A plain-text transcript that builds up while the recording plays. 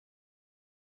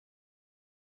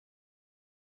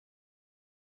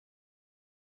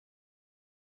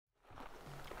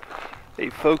Hey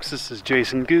folks, this is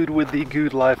Jason Good with the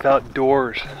Good Life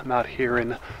Outdoors. I'm out here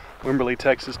in Wimberley,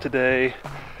 Texas today.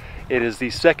 It is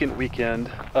the second weekend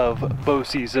of bow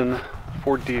season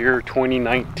for deer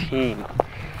 2019.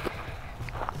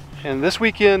 And this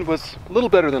weekend was a little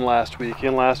better than last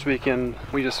weekend. Last weekend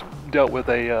we just dealt with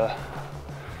the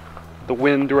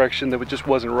wind direction that just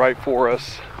wasn't right for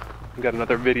us. We've got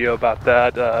another video about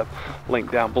that,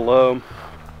 link down below.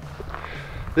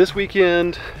 This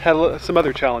weekend had some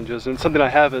other challenges and something I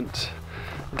haven't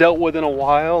dealt with in a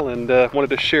while, and wanted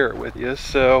to share it with you.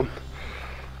 So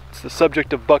it's the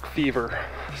subject of buck fever.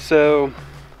 So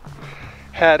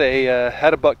had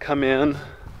a buck come in,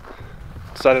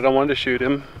 decided I wanted to shoot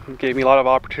him. It gave me a lot of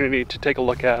opportunity to take a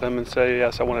look at him and say,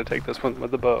 yes, I want to take this one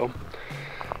with the bow.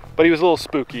 But he was a little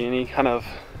spooky, and he kind of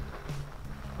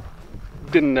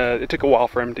didn't, it took a while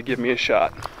for him to give me a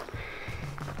shot.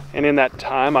 And in that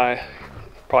time, I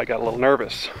probably got a little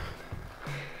nervous.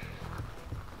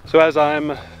 So as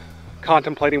I'm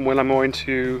contemplating when I'm going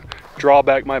to draw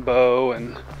back my bow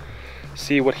and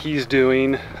see what he's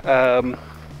doing, I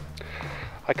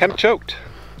kind of choked,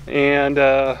 and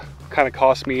kind of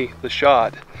cost me the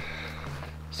shot.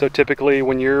 So typically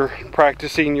when you're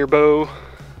practicing your bow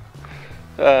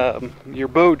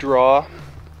draw,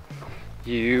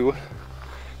 you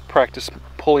practice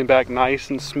pulling back nice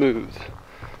and smooth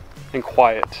and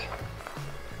quiet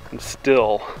and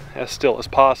still as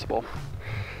possible.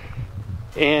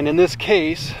 And in this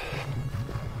case,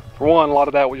 for one, a lot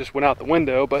of that just went out the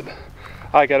window, but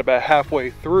I got about halfway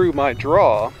through my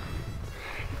draw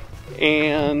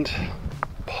and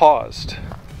paused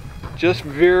just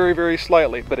very, very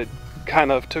slightly, but it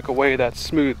kind of took away that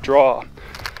smooth draw.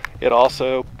 It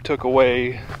also took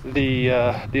away the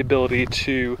ability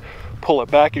to pull it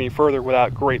back any further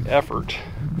without great effort.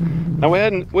 Now I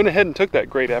went ahead and took that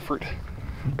great effort,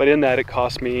 but in that it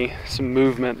cost me some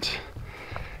movement,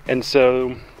 and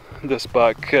so this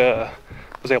buck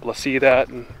was able to see that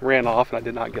and ran off, and I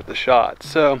did not get the shot.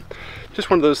 So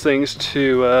just one of those things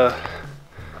to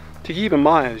keep in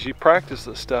mind as you practice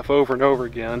this stuff over and over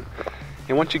again.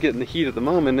 And once you get in the heat of the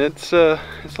moment, it's a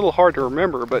little hard to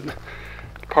remember, but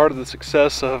part of the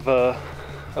success of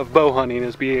bow hunting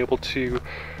is being able to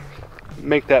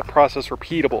make that process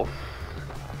repeatable.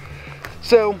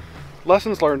 So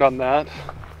lessons learned on that.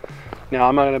 Now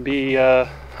I'm not going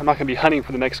to be hunting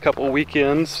for the next couple of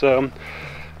weekends, so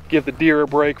give the deer a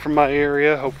break from my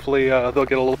area. Hopefully they'll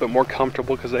get a little bit more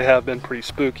comfortable, because they have been pretty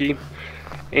spooky,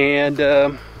 and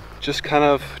just kind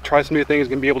of try some new things.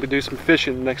 Gonna be able to do some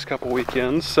fishing the next couple of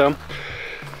weekends. So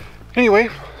anyway,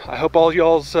 I hope all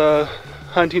y'all's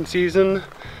hunting season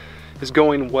is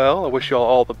going well. I wish y'all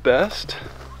all the best,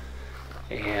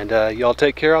 and y'all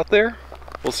take care out there.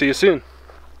 We'll see you soon.